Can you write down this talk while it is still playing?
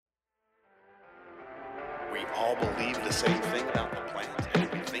we all believe the same thing about the plant,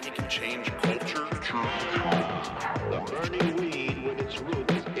 and we think it can change culture. The burning weed with its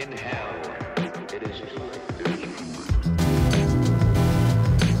roots in hell. It is true.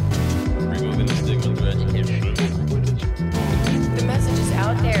 Removing the stigma through education. The message is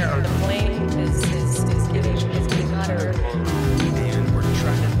out there. The flame is getting hotter. And we're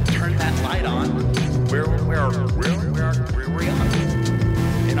trying to turn that light on where we are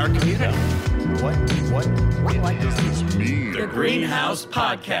in our community. What does this mean? The Greenhouse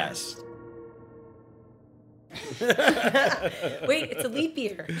Podcast. Wait, it's a leap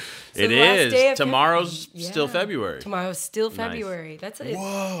year. So It the last is. day of Tomorrow's Yeah. still February. Tomorrow's still Nice. February. That's it.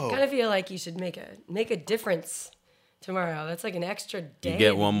 Whoa. Kind of feel like you should make a difference tomorrow. That's like an extra day. You get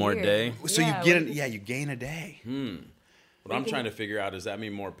in the one more year. day? So Yeah, you gain a day. What I'm trying to figure out, does that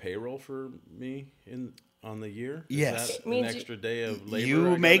mean more payroll for me on the year? Yes. Is It that means an extra day of labor? I You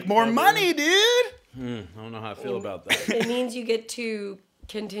gotta make more cover? money, dude. I don't know how I feel about that. It means you get to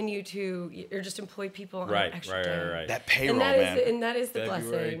continue to, or just employ people on Right, an extra right, day. right, right. That payroll, And that is the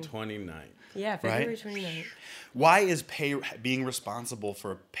February blessing. 29th. Yeah, February 29th. Why is being responsible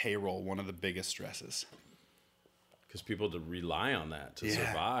for payroll one of the biggest stresses? Because people rely on that to Yeah.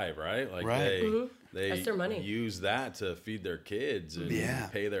 survive, right? Like Right. they That's their money. use that to feed their kids and Yeah.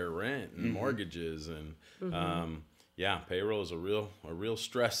 pay their rent and mortgages and payroll is a real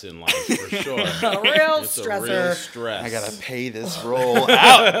stress in life for sure. A real It's a stressor. real stress. I gotta pay this roll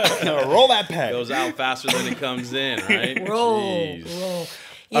out. Roll that peg. Goes out faster than it comes in, right? Roll. Jeez.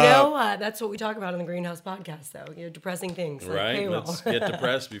 You know, that's what we talk about on the Greenhouse Podcast, though. You know, depressing things like Right? payroll. Let's get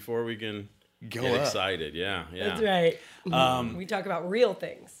depressed before we can Go get up. excited. Yeah, yeah. That's right. We talk about real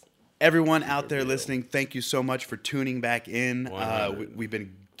things. Everyone out there listening, thank you so much for tuning back in. 100. We've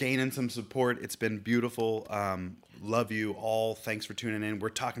been gaining some support. It's been beautiful. Love you all. Thanks for tuning in. We're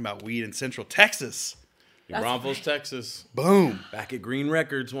talking about weed in Central Texas. New Braunfels, Texas. Boom. Back at Green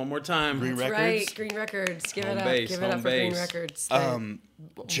Records one more time. Green That's Records. right. Green Records. Give Home it up. base, Give it up home for Green base. Records.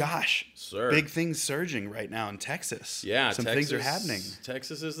 Josh, Sir. big things surging right now in Texas. Yeah, some Texas, things are happening.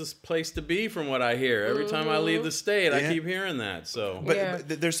 Texas is this place to be, from what I hear. Every time I leave the state, I Yeah. keep hearing that. So, But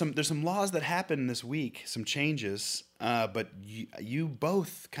there's some laws that happened this week, some changes. But you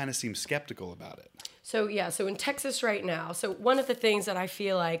both kind of seem skeptical about it. So in Texas right now, so one of the things that I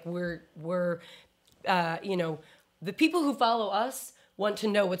feel like we're the people who follow us want to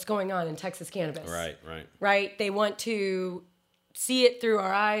know what's going on in Texas cannabis. right. Right? They want to see it through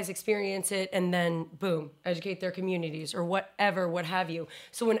our eyes, experience it, and then boom, educate their communities or what have you.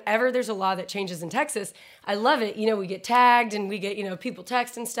 So whenever there's a law that changes in Texas, I love it. You know, we get tagged and we get, people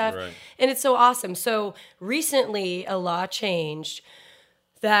text and stuff. Right. And it's so awesome. So recently a law changed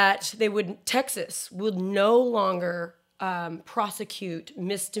that Texas would no longer prosecute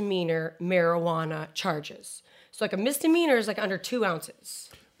misdemeanor marijuana charges. So like a misdemeanor is like under 2 ounces.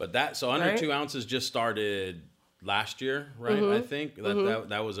 But under Right? 2 ounces just started last year, right? I think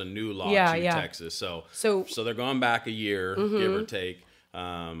that was a new law Yeah, to yeah. Texas. So So- they're going back a year, give or take.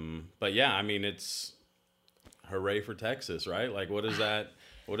 But yeah, I mean, it's hooray for Texas, right? Like, what does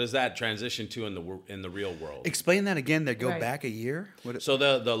that transition to in the real world? Explain that again. They go Right. back a year. So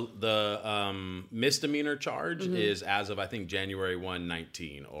the misdemeanor charge is as of, I think, January 1,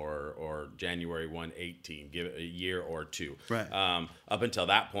 19 or January 1, 18, give it a year or two. Right. Up until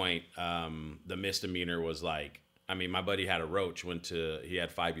that point, the misdemeanor was like, I mean, my buddy had a roach, he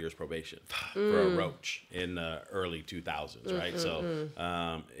had 5 years probation for a roach in the early 2000s, right? So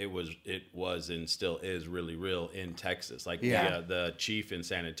it was and still is really real in Texas. Like the chief in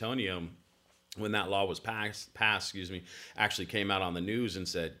San Antonio, when that law was passed, actually came out on the news and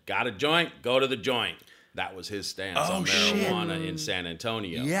said, "Got a joint? Go to the joint." That was his stance on marijuana in San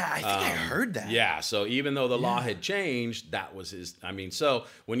Antonio. Yeah, I think I heard that. Yeah, so even though the law had changed, that was his. I mean, so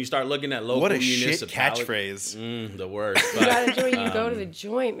when you start looking at local What a shit municipalities, catchphrase. the worst. You got a joint, you go to the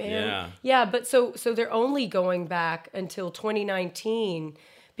joint, man. Yeah, but so they're only going back until 2019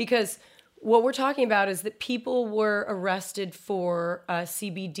 because what we're talking about is that people were arrested for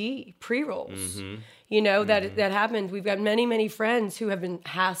CBD pre-rolls. That happened. We've got many friends who have been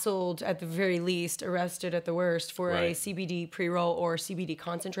hassled at the very least, arrested at the worst for a Right. CBD pre-roll or CBD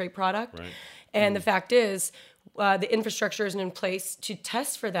concentrate product. Right. And the fact is, the infrastructure isn't in place to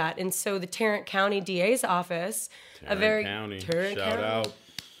test for that. And so the Tarrant County DA's office, Tarrant County, shout out.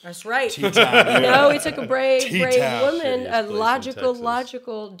 That's right. T-Town. No, it took a brave T-Town. woman, Shittiest a place in Texas.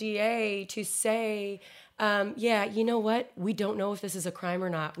 logical DA to say, you know what? We don't know if this is a crime or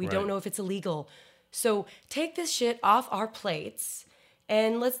not. We don't Right. know if it's illegal. So take this shit off our plates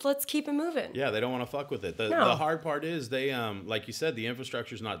and let's keep it moving. Yeah, they don't want to fuck with it. The hard part is they, like you said, the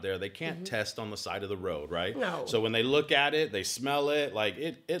infrastructure's not there. They can't test on the side of the road, right? No. So when they look at it, they smell it, like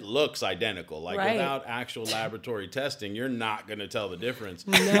it looks identical. Like without actual laboratory testing, you're not going to tell the difference.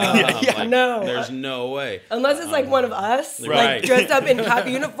 No. There's no way. Unless it's like one of us, Right. like dressed up in cop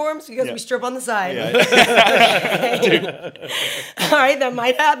uniforms because we strip on the side. Yeah. All right, that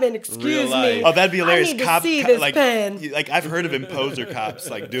might happen. Excuse me. Oh, that'd be hilarious. I need to see this pen. Like I've heard of imposter cops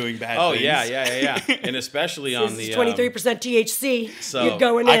like doing bad Oh things. yeah, and especially on This the is 23% THC. so You're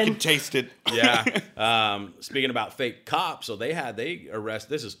going in. I can taste it. yeah. Speaking about fake cops, so they arrest.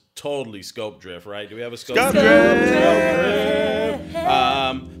 This is totally scope drift, right? Do we have a scope Scope drift?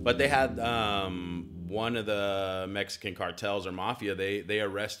 But they had one of the Mexican cartels or mafia. They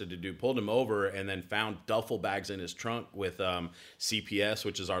arrested a dude, pulled him over, and then found duffel bags in his trunk with CPS,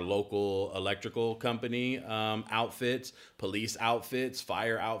 which is our local electrical company, outfits, police outfits,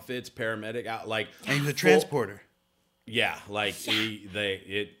 fire outfits, paramedic And he's a transporter. Yeah, like they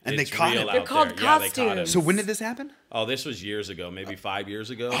it's caught real him. out They're called there. Yeah, they caught him. costumes. So when did this happen? Oh, this was years ago, maybe 5 years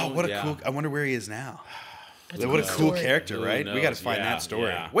ago. Oh, what a Yeah. cool! I wonder where he is now. That's What a cool story. character, Who right? We got knows? to find Yeah, that story.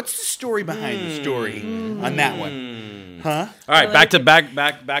 yeah. What's the story behind the story on that one? Huh? All right,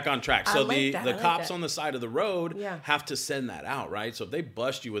 back on track. I So like the that. cops on the side of the road Yeah. have to send that out, right? So if they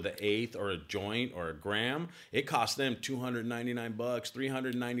bust you with an eighth or a joint or a gram, it costs them $299,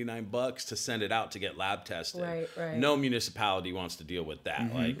 $399 to send it out to get lab tested. Right. No municipality wants to deal with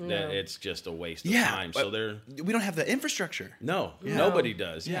that. Like it's just a waste of Yeah, time. So we don't have the infrastructure. No, nobody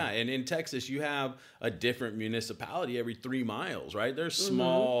does. Yeah. And in Texas, you have a different municipality every 3 miles, right? There's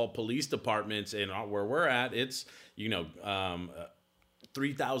small police departments, and where we're at, it's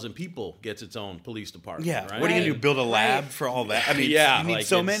 3,000 people gets its own police department. Yeah. Right? What are you gonna do? Build a lab Right. for all that? I mean, Yeah, you need like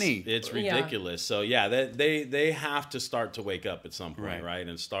so it's- many. It's ridiculous. So yeah, they have to start to wake up at some point, Right. right?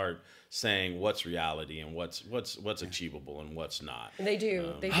 And start saying what's reality and what's achievable and what's not. They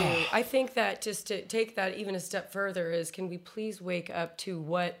do. They do. I think that just to take that even a step further is, can we please wake up to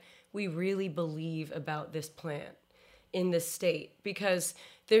what we really believe about this plant in this state? Because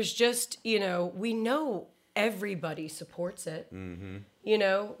there's just, we know everybody supports it. Mm-hmm.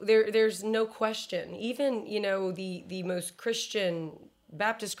 There's no question. Even, the most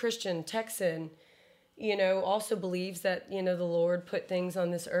Baptist Christian Texan, also believes that, the Lord put things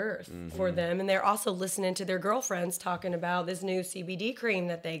on this earth for them. And they're also listening to their girlfriends talking about this new CBD cream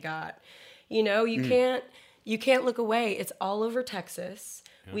that they got. You can't look away. It's all over Texas.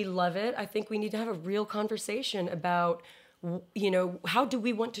 Yeah. We love it. I think we need to have a real conversation about, how do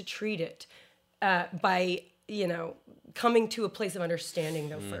we want to treat it by, coming to a place of understanding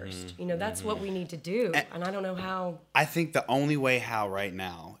though first. That's what we need to do. And I don't know how. I think the only way how right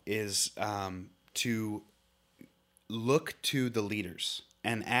now is to look to the leaders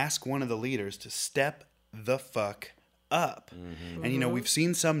and ask one of the leaders to step the fuck up. And we've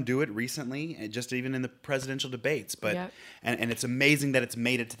seen some do it recently, just even in the presidential debates. But and it's amazing that it's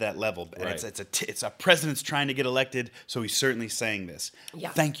made it to that level. And Right. it's a president's trying to get elected, so he's certainly saying this. Yeah.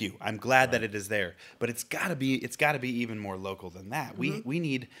 Thank you. I'm glad that it is there. But it's got to be even more local than that. We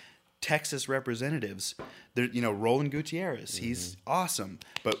need Texas representatives. There, Roland Gutierrez. He's awesome,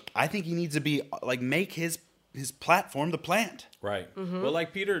 but I think he needs to be make his platform the plant. Right. Well,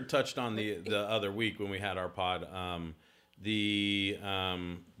 like Peter touched on the other week when we had our pod, the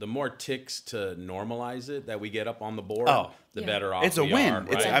more ticks to normalize it that we get up on the board, the better off It's a we win. are,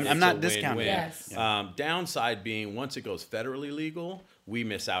 It's- right? I'm not a discounting win-win. Yes. Downside being, once it goes federally legal, we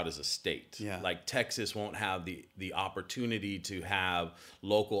miss out as a state. Yeah. Like Texas won't have the opportunity to have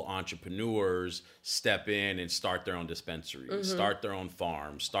local entrepreneurs step in and start their own dispensaries, start their own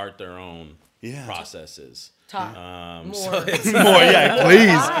farms, start their own processes. Talk more. More, yeah, please.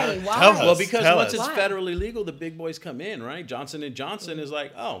 Why? Tell us. Well, because tell once us. it's federally legal, the big boys come in, right? Johnson & Johnson is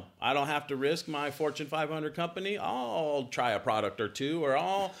like, oh, I don't have to risk my Fortune 500 company. I'll try a product or two, or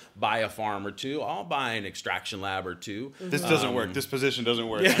I'll buy a farm or two. I'll buy an extraction lab or two. This doesn't work. This position doesn't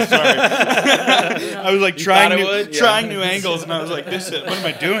work. I'm sorry. I was like thought it would? Yeah. trying new angles, and I was like, "What am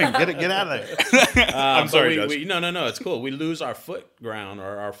I doing? Get out of there!" I'm sorry, Josh. No, it's cool. We lose our footground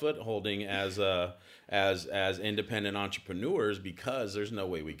or our footholding as independent entrepreneurs because there's no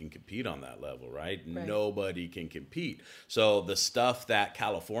way we can compete on that level, right? Nobody can compete. So the stuff that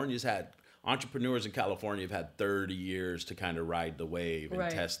California's had, entrepreneurs in California have had 30 years to kind of ride the wave and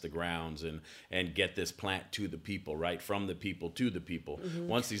test the grounds and get this plant to the people, right? From the people to the people.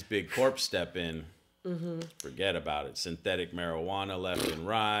 Once these big corps step in, Forget about it. Synthetic marijuana left and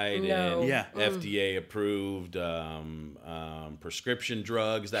right, No. and Yeah. FDA approved prescription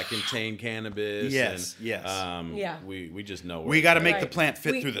drugs that contain cannabis. Yes, and, yes. Yeah. We just know where We it's got to at. make the Right. plant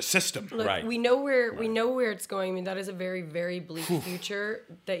fit We- through the system. Look, Right. we know where it's going. I mean, that is a very, very bleak future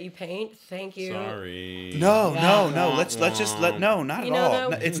that you paint. Thank you. Sorry. No, Yeah. no. Let's just let no, not You at know, all.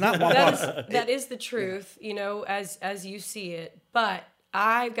 though, No, it's not womp that is the truth, you know, as you see it. But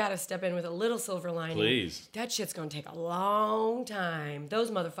I've got to step in with a little silver lining. Please. That shit's gonna take a long time.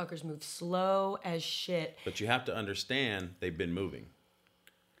 Those motherfuckers move slow as shit. But you have to understand they've been moving.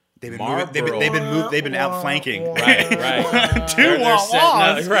 They've been Marlboro. moving, they've been outflanking. Right. Two They're setting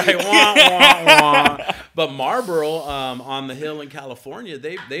wah-wahs. up- right. Wah, wah. But Marlboro, on the hill in California,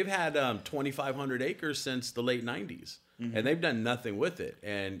 they've had 2,500 acres since the late 90s. And they've done nothing with it.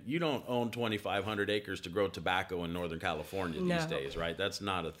 And you don't own 2,500 acres to grow tobacco in Northern California these No. days, right? That's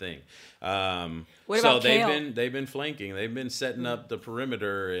not a thing. What So about kale? they've been flanking. They've been setting up the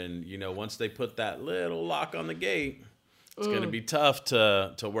perimeter. And once they put that little lock on the gate, it's going to be tough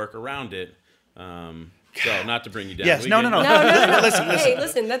to work around it. So not to bring you down. Yes, We no. can- No. Listen. Hey,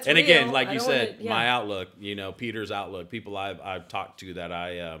 listen, that's And real. again, like I you don't said, wanna- yeah. my outlook, Peter's outlook, people I've talked to that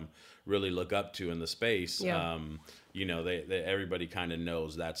I really look up to in the space. Yeah. They everybody kind of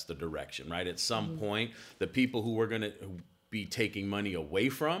knows that's the direction, right? At some Mm-hmm. point, the people who we're gonna be taking money away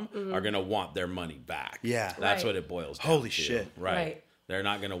from are gonna want their money back. Yeah. that's Right. what it boils down Holy to. shit. Right. Right. They're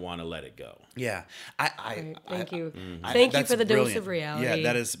not gonna want to let it go. Yeah, Thank you. I- Thank you that's for the dose brilliant. of reality. Yeah,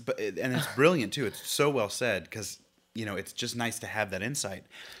 that is, and it's brilliant too. It's so well said because it's just nice to have that insight.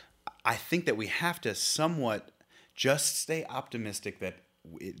 I think that we have to somewhat just stay optimistic that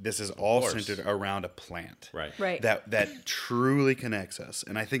this is all course. centered around a plant, Right. Right. That truly connects us,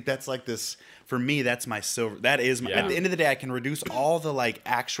 and I think that's like this for me. That's my silver. That is my, Yeah. at the end of the day, I can reduce all the like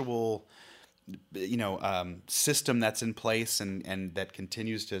actual, system that's in place and that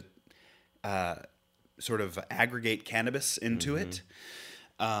continues to sort of aggregate cannabis into it.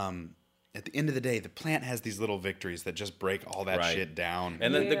 At the end of the day, the plant has these little victories that just break all that Right. shit down.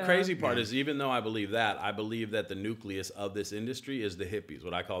 And the Yeah. crazy part is, even though I believe that the nucleus of this industry is the hippies,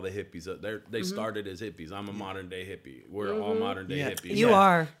 what I call the hippies. They started as hippies. I'm a modern day hippie. We're all modern day Yeah. hippies. You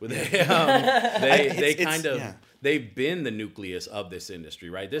are. They've been the nucleus of this industry,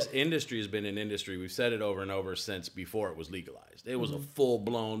 right? This industry has been an industry, we've said it over and over, since before it was legalized. It was a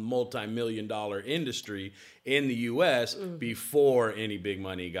full-blown multi-million-dollar industry in the U.S. before any big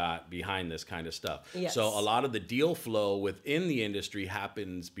money got behind this kind of stuff. Yes. So a lot of the deal flow within the industry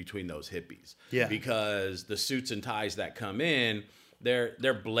happens between those hippies. Yeah. Because the suits and ties that come in,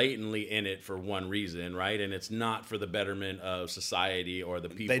 they're blatantly in it for one reason, right? And it's not for the betterment of society or the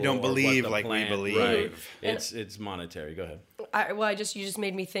people. They don't or what believe the like we plan- believe. Right. It's monetary. Go ahead. You just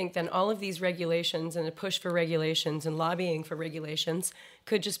made me think. Then all of these regulations and a push for regulations and lobbying for regulations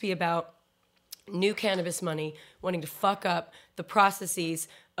could just be about new cannabis money wanting to fuck up the processes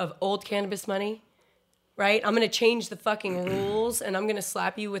of old cannabis money, right? I'm going to change the fucking rules and I'm going to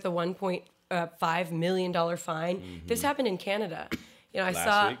slap you with a $1.5 million fine. This happened in Canada. I Last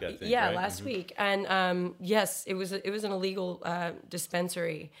saw, week, I think, yeah, right? last week, and yes, it was an illegal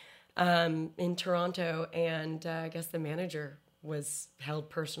dispensary in Toronto, and I guess the manager was held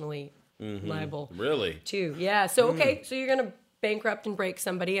personally liable. Really? Too, yeah. So okay, so you're gonna bankrupt and break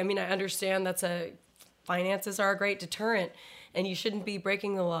somebody. I mean, I understand finances are a great deterrent, and you shouldn't be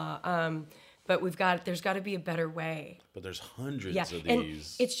breaking the law. But there's got to be a better way. But there's hundreds Yeah, of and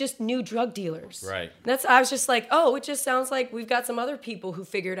these. it's just new drug dealers. Right. I was just like, oh, it just sounds like we've got some other people who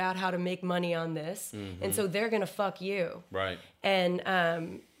figured out how to make money on this, and so they're gonna fuck you. Right. And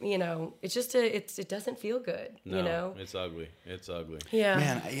it's just it doesn't feel good. No, it's ugly. It's ugly. Yeah.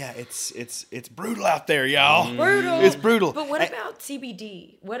 Man, yeah, it's brutal out there, y'all. Brutal. It's brutal. But what about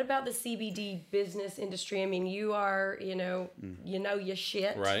CBD? What about the CBD business industry? I mean, you are, you know your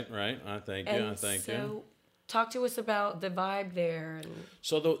shit. Right. I thank you. And I thank so, you. talk to us about the vibe there. And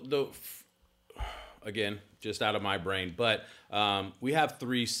So again, just out of my brain, but we have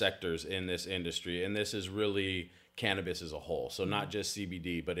three sectors in this industry, and this is really cannabis as a whole. So not just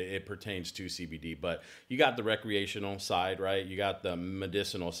CBD, but it pertains to CBD. But you got the recreational side, right? You got the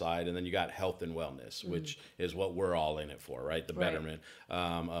medicinal side, and then you got health and wellness, which is what we're all in it for, right? The Right. betterment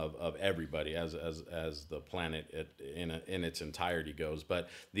of everybody as the planet in its entirety goes. But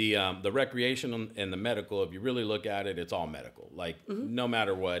the recreational and the medical, if you really look at it, it's all medical. Like no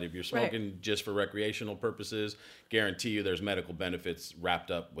matter what, if you're smoking just for recreational purposes, guarantee you there's medical benefits wrapped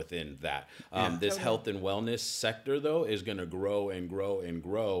up within that. This health and wellness sector though is going to grow and grow and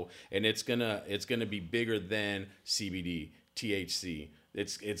grow, and it's gonna be bigger than CBD, THC,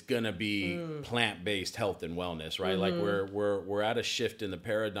 it's gonna be plant-based health and wellness, right? Like we're at a shift in the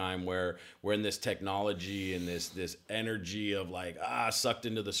paradigm where we're in this technology and this energy of like sucked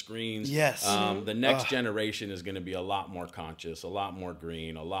into the screens. Yes. The next generation is gonna be a lot more conscious, a lot more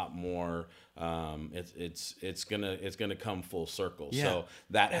green, a lot more. It's gonna come full circle. Yeah. So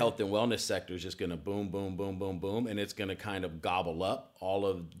that health and wellness sector is just gonna boom, boom, boom, boom, boom, and it's gonna kind of gobble up all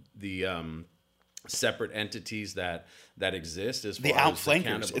of the separate entities that exist as The far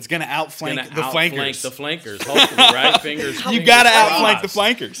outflankers. as It's going to outflank gonna the outflank flankers. the flankers, hopefully, right? Fingers. You got to fingers outflank the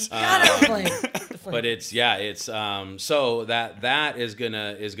crossed. flankers. But it's so that is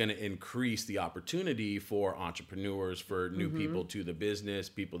gonna increase the opportunity for entrepreneurs, for new people to the business,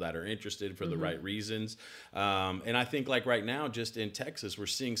 people that are interested for the right reasons. And I think like right now, just in Texas, we're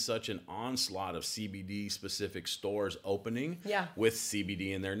seeing such an onslaught of CBD specific stores opening with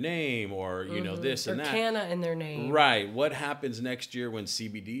CBD in their name, or you know this or and that. Canna in their name. Right. What happens next year when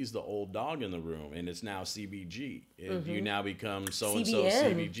CBD is the old dog in the room and it's now CBG? You now become so and so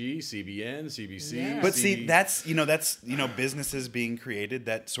CBN. CBG, CBN, CBC. Yeah. But see, that's businesses being created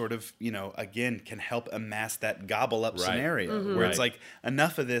that sort of, again, can help amass that gobble up scenario where it's like,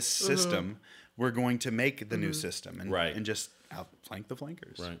 enough of this system, we're going to make the new system and just outflank the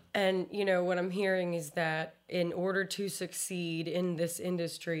flankers. Right. And, what I'm hearing is that in order to succeed in this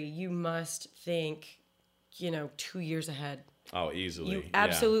industry, you must think, 2 years ahead. Oh, easily. You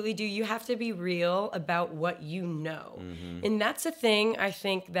absolutely do. You have to be real about what you know. And that's a thing I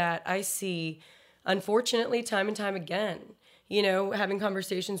think that I see, unfortunately, time and time again. Having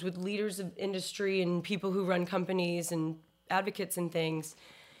conversations with leaders of industry and people who run companies and advocates and things.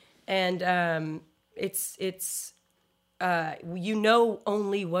 And it's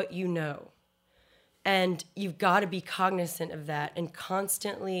only what you know. And you've got to be cognizant of that and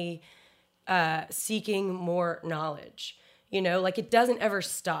constantly seeking more knowledge. It doesn't ever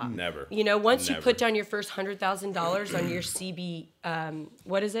stop. Never. Once you Never. put down your first $100,000 on your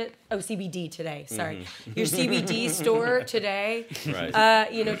what is it? Oh, CBD today. Sorry. Your CBD store today.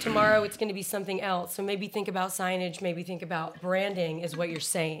 Right. Tomorrow it's going to be something else. So maybe think about signage, maybe think about branding is what you're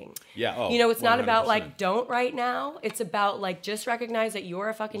saying. Yeah. Oh, It's not about 100%. like, don't right now. It's about like, just recognize that you're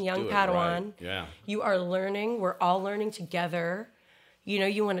a fucking young do it Padawan. right. Yeah. You are learning. We're all learning together.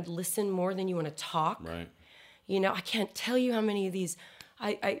 You want to listen more than you want to talk. Right. I can't tell you how many of these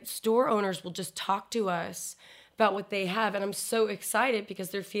store owners will just talk to us about what they have. And I'm so excited because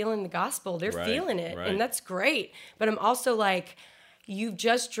they're feeling the gospel. They're feeling it. Right. And that's great. But I'm also like, you've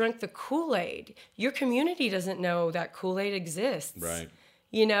just drunk the Kool-Aid. Your community doesn't know that Kool-Aid exists. Right.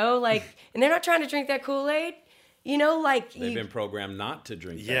 And they're not trying to drink that Kool-Aid. They've been programmed not to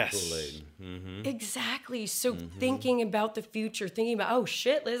drink that Kool-Aid. Exactly. So thinking about the future, thinking about, oh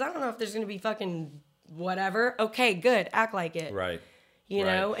shit, Liz, I don't know if there's going to be fucking whatever. Okay, good. Act like it. Right.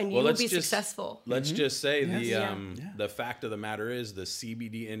 And you will be successful. Let's just say the fact of the matter is the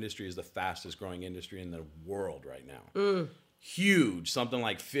CBD industry is the fastest growing industry in the world right now. Huge, something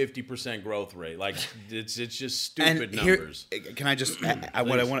like 50% growth rate. Like it's just stupid numbers. Can I just I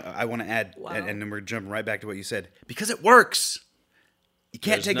want to add, and then we're jumping right back to what you said, because it works. You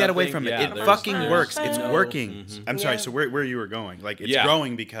can't take that away from it. It fucking works. It's working. I'm sorry. So where you were going? Like it's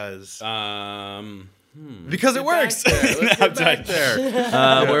growing because because it works. Let's get back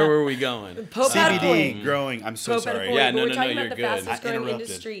there. Where were we going? Pope had a point. CBD growing. I'm so Pope had a sorry. point. Yeah, But no, we're no, talking no, about the you're good. fastest growing interrupted.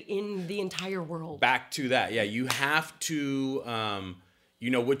 industry in the entire world. Back to that. Yeah, you have to,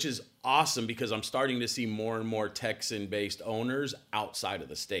 which is awesome because I'm starting to see more and more Texan-based owners outside of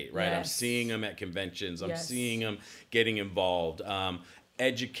the state, right? I'm Yes. seeing them at conventions. I'm Yes. seeing them getting involved.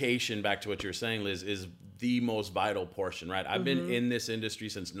 Education, back to what you were saying, Liz, is the most vital portion, right? I've been in this industry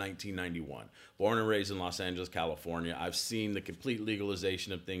since 1991. Born and raised in Los Angeles, California. I've seen the complete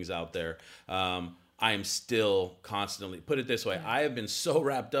legalization of things out there. I am still constantly, put it this way, I have been so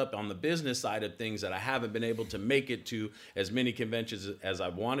wrapped up on the business side of things that I haven't been able to make it to as many conventions as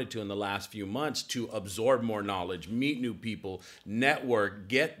I've wanted to in the last few months to absorb more knowledge, meet new people, network,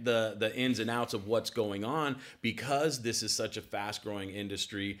 get the ins and outs of what's going on. Because this is such a fast growing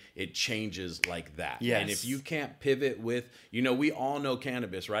industry, it changes like that. Yes. And if you can't pivot with, we all know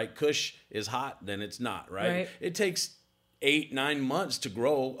cannabis, right? Kush is hot, then it's not, right? It takes 8-9 months to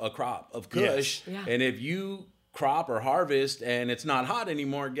grow a crop of Kush. Yes. Yeah. And if you crop or harvest and it's not hot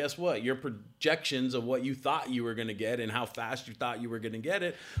anymore, guess what? Your projections of what you thought you were going to get and how fast you thought you were going to get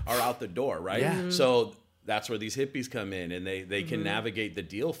it are out the door, right? Yeah. So that's where these hippies come in, and they can navigate the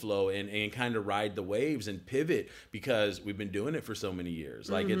deal flow and kind of ride the waves and pivot because we've been doing it for so many years.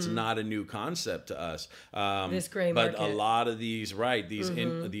 Like it's not a new concept to us. This gray but market. a lot of these,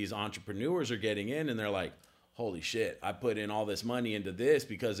 these entrepreneurs are getting in and they're like, holy shit, I put in all this money into this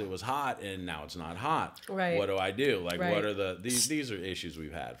because it was hot and now it's not hot. Right. What do I do? Like, Right. what are these are issues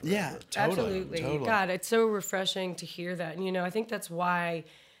we've had forever. Yeah, totally. Absolutely. God, it's so refreshing to hear that. And, I think that's why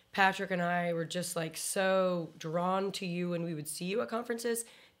Patrick and I were just like so drawn to you when we would see you at conferences,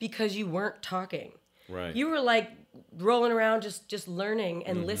 because you weren't talking. Right. You were like rolling around just learning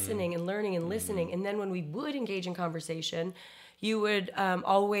and listening and learning and listening. And then when we would engage in conversation, you would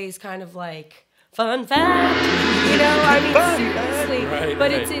always kind of like, fun fact, seriously. Right,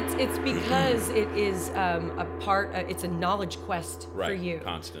 but right. it's because it is it's a knowledge quest Right. for you.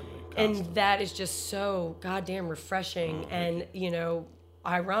 Constantly. And that is just so goddamn refreshing. And,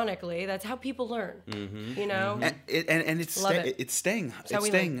 ironically, that's how people learn, And it's Love it. it's staying how we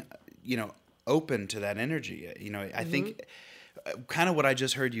staying open to that energy. I think kind of what I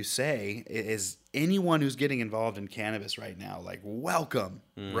just heard you say is anyone who's getting involved in cannabis right now, like, welcome,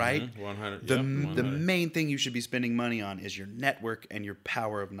 right? 100. The 100. main thing you should be spending money on is your network and your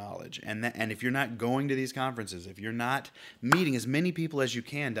power of knowledge. And if you're not going to these conferences, if you're not meeting as many people as you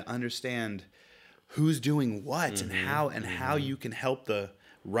can to understand who's doing what and how you can help the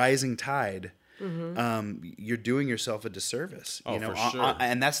rising tide, you're doing yourself a disservice. For sure.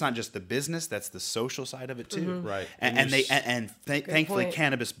 And that's not just the business; that's the social side of it too. Right. And thankfully, point.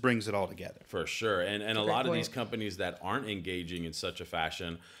 cannabis brings it all together. For sure. And a lot of these companies that aren't engaging in such a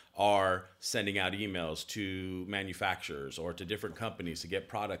fashion are sending out emails to manufacturers or to different companies to get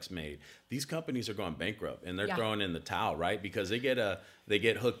products made. These companies are going bankrupt and they're throwing in the towel, right? Because they get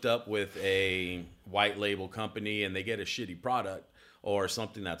hooked up with a white label company and they get a shitty product or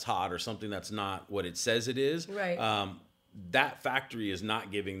something that's hot or something that's not what it says it is. Right. That factory is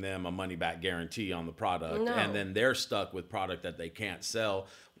not giving them a money back guarantee on the product. No. And then they're stuck with product that they can't sell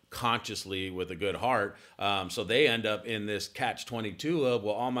consciously with a good heart. So they end up in this catch-22 of,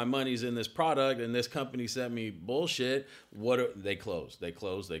 well, all my money's in this product and this company sent me bullshit. They close.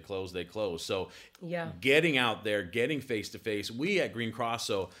 So getting out there, getting face-to-face, we at Green Cross,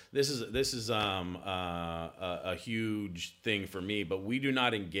 so this is a huge thing for me, but we do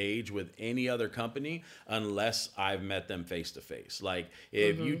not engage with any other company unless I've met them face-to-face. Like,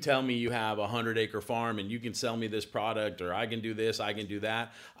 if you tell me you have a 100-acre farm and you can sell me this product, or I can do this, I can do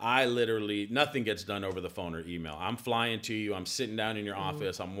that, I literally, nothing gets done over the phone or email. I'm flying to you. I'm sitting down in your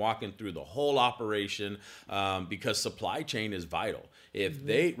office. I'm walking through the whole operation because supply chain is vital. If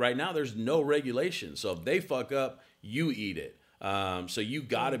right now there's no regulation. So if they fuck up, you eat it. So you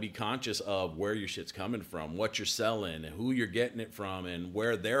got to be conscious of where your shit's coming from, what you're selling, who you're getting it from, and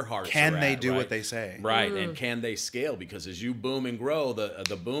where their hearts are Can they at, do right? what they say? Right, and can they scale? Because as you boom and grow,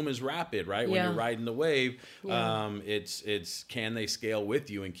 the boom is rapid, right? When you're riding the wave, it's can they scale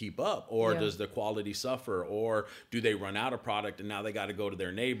with you and keep up, or does the quality suffer, or do they run out of product and now they got to go to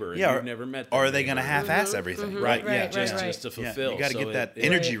their neighbor and you've never met them? Or are they going to half-ass everything? Right, yeah, just to fulfill? You got to get that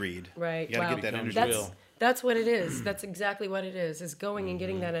energy read. Right. You got to Wow. get that energy Becomes read. real. That's what it is. That's exactly what it is going and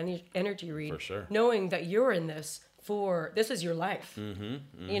getting that energy read. For sure. Knowing that you're in this this is your life.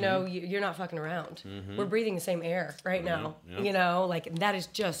 You're not fucking around. We're breathing the same air right now. Like, that is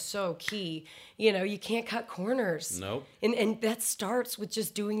just so key. You can't cut corners. Nope. And that starts with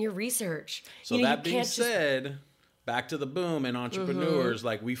just doing your research. So that being said, back to the boom and entrepreneurs,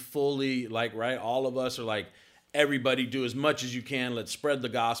 like, we fully, like, right, all of us are like, everybody do as much as you can. Let's spread the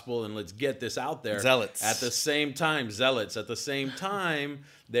gospel and let's get this out there. Zealots. At the same time,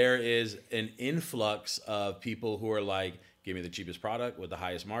 there is an influx of people who are like, give me the cheapest product with the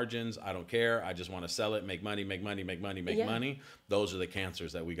highest margins. I don't care. I just want to sell it, make money. Those are the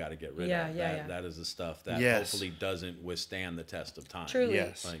cancers that we got to get rid of. That is the stuff that hopefully doesn't withstand the test of time. Truly.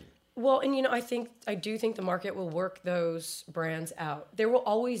 Yes. Like, Well, and I do think the market will work those brands out. There will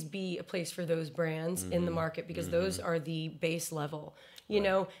always be a place for those brands in the market because those are the base level.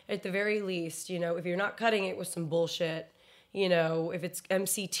 At the very least, if you're not cutting it with some bullshit, if it's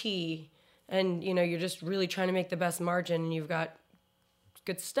MCT and, you're just really trying to make the best margin and you've got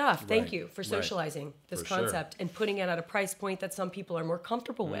good stuff. Thank you for socializing this concept and putting it at a price point that some people are more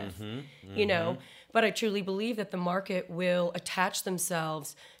comfortable with, But I truly believe that the market will attach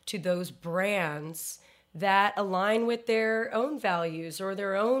themselves to those brands that align with their own values or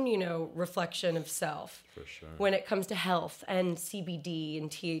their own, reflection of self. For sure. When it comes to health and CBD and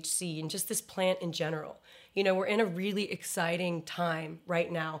THC and just this plant in general. We're in a really exciting time right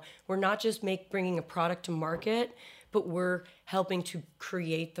now. We're not just bringing a product to market, but we're helping to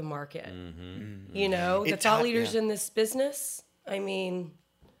create the market. The thought leaders in this business,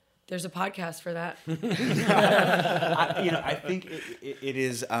 there's a podcast for that. I think it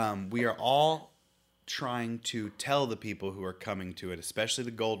is. We are all trying to tell the people who are coming to it, especially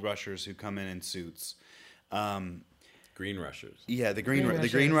the gold rushers who come in suits, Green rushers. Yeah, the green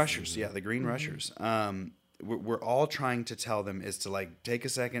rushers. Yeah, the green rushers. We're all trying to tell them is to like take a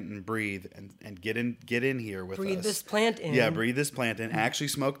second and breathe and get in here with us. Breathe this plant in. Yeah, breathe this plant in. Actually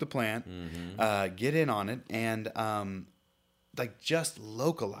smoke the plant. Get in on it and like just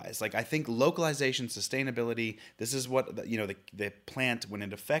localize. Like I think localization, sustainability. This is what the plant when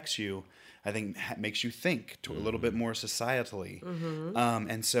it affects you. I think makes you think a little bit more societally,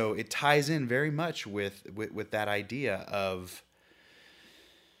 and so it ties in very much with that idea of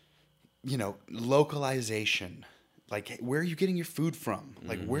localization. Like where are you getting your food from?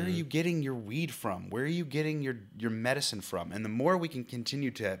 Like where are you getting your weed from? Where are you getting your medicine from? And the more we can continue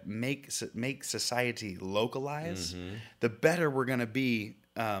to make society localize, the better we're going to be.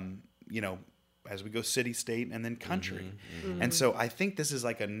 As we go city, state, and then country. And so I think this is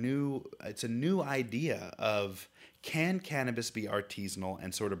like a new idea of can cannabis be artisanal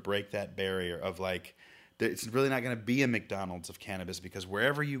and sort of break that barrier of like, it's really not going to be a McDonald's of cannabis because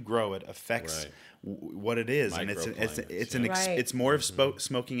wherever you grow it affects what it is. And it's more of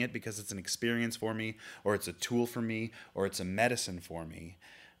smoking it because it's an experience for me, or it's a tool for me, or it's a medicine for me.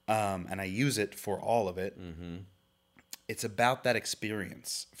 And I use it for all of it. It's about that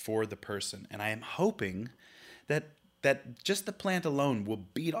experience for the person. And I am hoping that just the plant alone will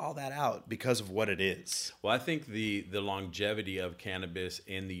beat all that out because of what it is. Well, I think the longevity of cannabis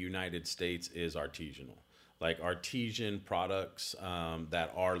in the United States is artisanal. Like artisan products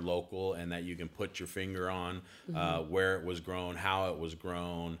that are local and that you can put your finger on where it was grown, how it was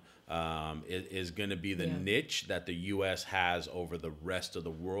grown, is going to be the niche that the U.S. has over the rest of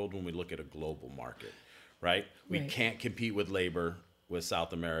the world when we look at a global market. Right? We can't compete with labor with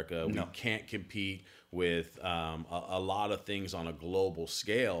South America. No. We can't compete with a lot of things on a global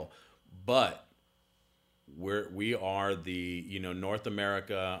scale. But we are the North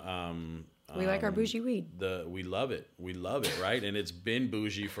America. We like our bougie weed. We love it. We love it, right? And it's been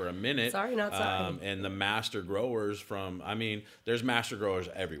bougie for a minute. Sorry, not sorry. And the master growers there's master growers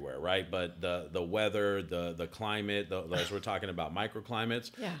everywhere, right? But the weather, the climate, as we're talking about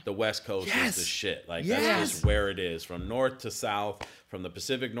microclimates, the West Coast is the shit. Like that's just where it is, from north to south, from the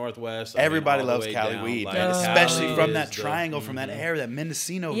Pacific Northwest. Everybody loves Cali weed, like, especially from that triangle, from that area, that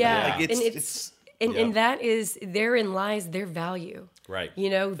Mendocino. Yeah, like it's and that is, therein lies their value. Right.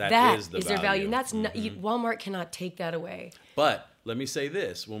 That is their value. And that's not, Walmart cannot take that away. But let me say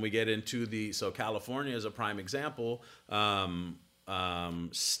this, when we get into California is a prime example,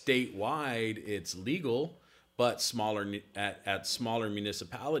 statewide it's legal, but at smaller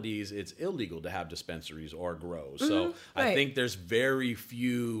municipalities, it's illegal to have dispensaries or grows. So I think there's very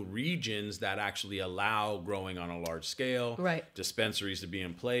few regions that actually allow growing on a large scale, dispensaries to be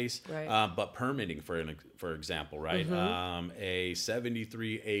in place, but permitting, for example, right? A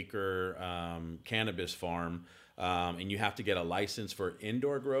 73-acre cannabis farm. And you have to get a license for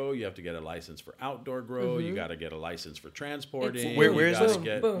indoor grow. You have to get a license for outdoor grow. You got to get a license for transporting. Where is this?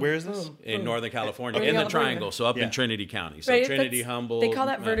 Where is this? In Northern California, in the Triangle. So up in Trinity County. So Trinity, Humboldt. They call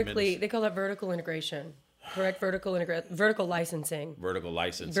that vertical integration. Correct, vertical licensing. Vertical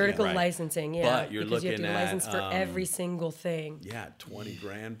licensing. Licensing, yeah. But you're looking you have to at license for every single thing. Yeah,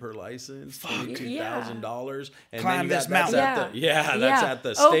 $20,000 per license, $22,000, and climb this mountain. That's at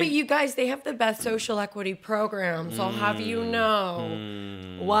the state. Oh, but you guys, they have the best social equity programs. I'll have you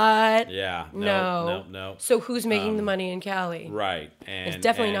know. What? Yeah. No. So who's making the money in Cali? Right, and it's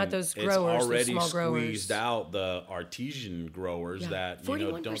definitely not those growers, those small growers. Squeezed out the artisan growers that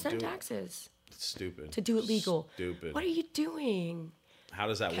 41% don't do taxes. Stupid. To do it legal. Stupid. What are you doing? How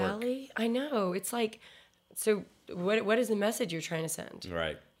does that Cali? work? I know. It's like, so what is the message you're trying to send?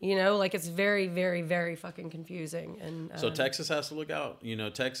 Right. It's very, very, very fucking confusing. And so Texas has to look out.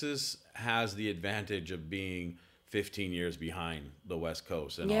 Texas has the advantage of being 15 years behind the West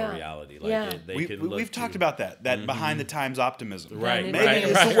Coast in all reality. We've talked about that behind the times optimism. Right.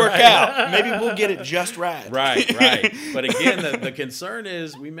 Maybe this will work out. Maybe we'll get it just right. Right. But again, the concern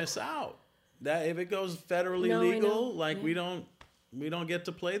is we miss out. That if it goes federally legal, we don't get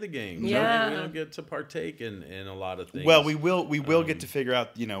to play the game. Yeah. We don't get to partake in a lot of things. Well, we will get to figure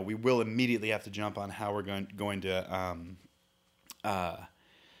out. We will immediately have to jump on how we're going to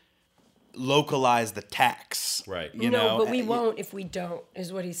localize the tax. Right. But we won't if we don't.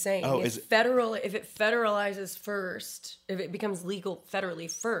 Is what he's saying. If it federalizes first, if it becomes legal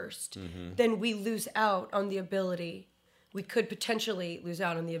federally first, then we lose out on the ability. We could potentially lose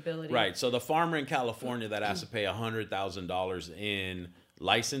out on the ability. Right. So the farmer in California that has to pay $100,000 in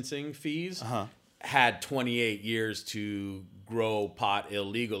licensing fees had 28 years to grow pot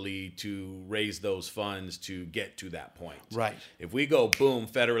illegally to raise those funds to get to that point. Right. If we go, boom,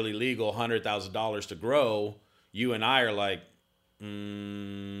 federally legal, $100,000 to grow, you and I are like,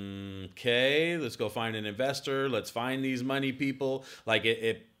 okay, let's go find an investor. Let's find these money people. Like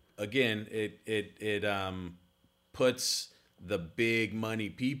it puts the big money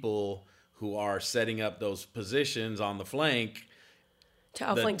people who are setting up those positions on the flank To the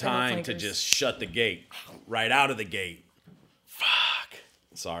outflank time to flankers. just shut the gate right out of the gate. Fuck.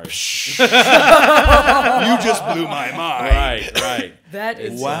 Sorry. You just blew my mind. Right. That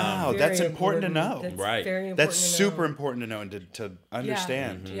is Wow, very that's important to know. That's Right. Very important That's to know. super important to know and to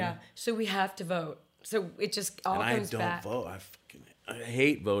understand. Yeah. So we have to vote. So it just all And I comes don't back. vote. I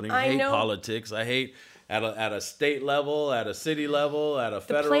hate voting. I I hate know. politics. I hate at a state level, at a city level, at a The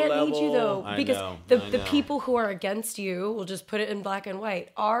federal plant level. needs you though, I because know, the I know. people who are against you, we'll just put it in black and white,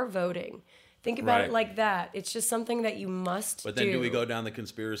 are voting. Think about Right. it like that. It's just something that you must But then do we go down the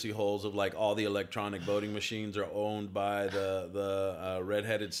conspiracy holes of like all the electronic voting machines are owned by the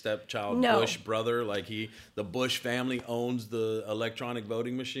redheaded stepchild No. Bush brother? Like the Bush family owns the electronic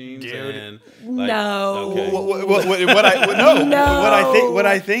voting machines. Dude. And like, No. Okay. What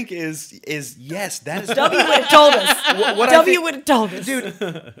I think is yes, that is W would have told us. what I W think- would have told us. dude.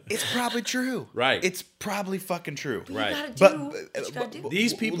 It's probably true. Right. It's probably fucking true. You Right. gotta do But what you gotta do.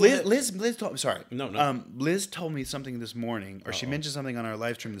 These people Liz told. Sorry. No. Liz told me something this morning, or she mentioned something on our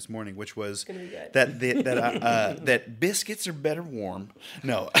live stream this morning, which was gonna be good. that biscuits are better warm.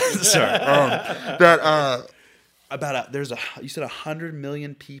 No, sorry. You said 100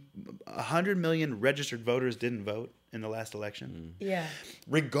 million people, 100 million registered voters didn't vote in the last election. Yeah.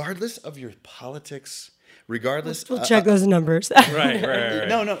 Regardless of your politics, regardless. We'll check those numbers. right.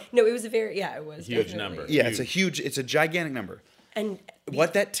 No. No, it was it was Huge definitely. number. Yeah, it's a gigantic number. And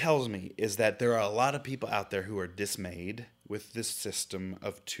What that tells me is that there are a lot of people out there who are dismayed with this system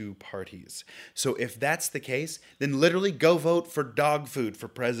of two parties. So if that's the case, then literally go vote for dog food for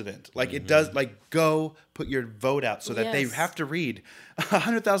president. Like it does, like go put your vote out so that they Yes. have to read.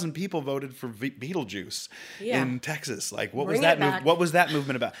 100,000 people voted for Beetlejuice Yeah. in Texas. Like what Bring was that? it back. What was that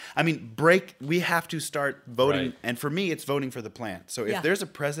movement about? I mean, we have to start voting. Right. And for me, it's voting for the plant. So if Yeah. there's a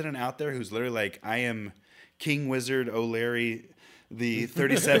president out there who's literally like, I am King Wizard O'Leary, the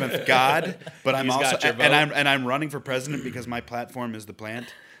 37th God, but I'm He's also got your vote. and I'm running for president because my platform is the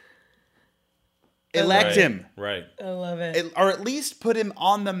plant. Elect Right. him, Right. I love it. or at least put him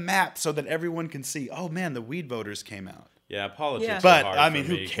on the map so that everyone can see. Oh man, the weed voters came out. Yeah, politics. Yeah. Are But, hard I for mean,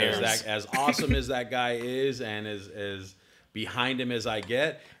 who me 'cause cares? That, as awesome as that guy is, and as behind him as I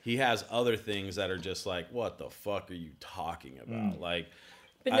get, he has other things that are just like, what the fuck are you talking about? Like,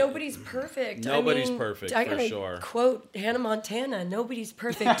 But nobody's perfect. Nobody's I mean, perfect, I for gotta sure. Quote Hannah Montana: "Nobody's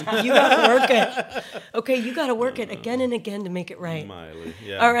perfect. You gotta work it. Okay, you gotta work it again and again to make it right. Miley.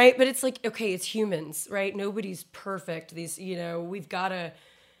 Yeah. All right, but it's like, okay, it's humans, right? Nobody's perfect. These, we've gotta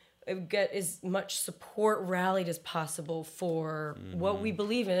get as much support rallied as possible for what we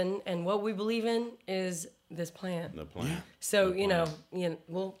believe in, and what we believe in is this plan. The plan. So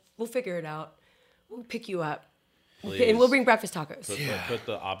we'll figure it out. We'll pick you up. Please. And we'll bring breakfast tacos. Put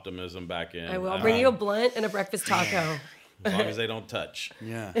the optimism back in. I will. I'll bring you a blunt and a breakfast taco. As long as they don't touch.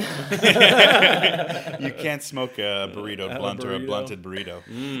 Yeah. You can't smoke a burrito blunt or a burrito? blunted burrito.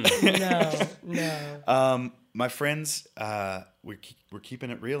 No. My friends, we're keeping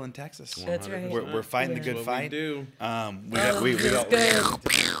it real in Texas. That's right. We're fighting the good What fight. we do. We Feels good.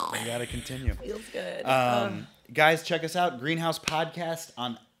 got to continue. Feels good. Guys, check us out. Greenhouse Podcast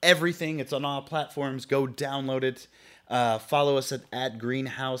on everything. It's on all platforms. Go download it. Follow us at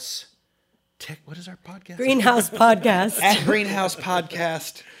Greenhouse. What is our podcast? Greenhouse Podcast. At Greenhouse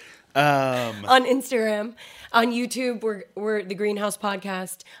Podcast. On Instagram. On YouTube, we're the Greenhouse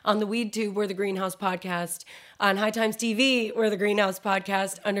Podcast. On the WeedTube, we're the Greenhouse Podcast. On High Times TV, we're the Greenhouse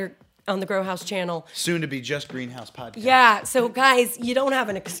Podcast on the Grow House channel. Soon to be just Greenhouse Podcast. Yeah, so guys, you don't have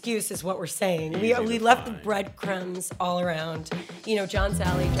an excuse, is what we're saying. We left the breadcrumbs all around. John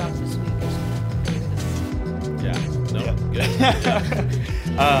Sally dropped this week. Yeah. No. Yep. Good.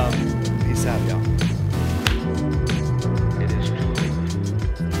 Peace out, y'all. It is true.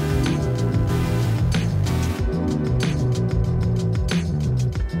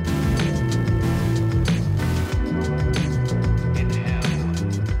 In hell.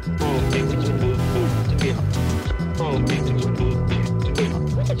 All things will move to me. All things will move to me.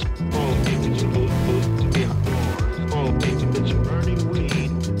 All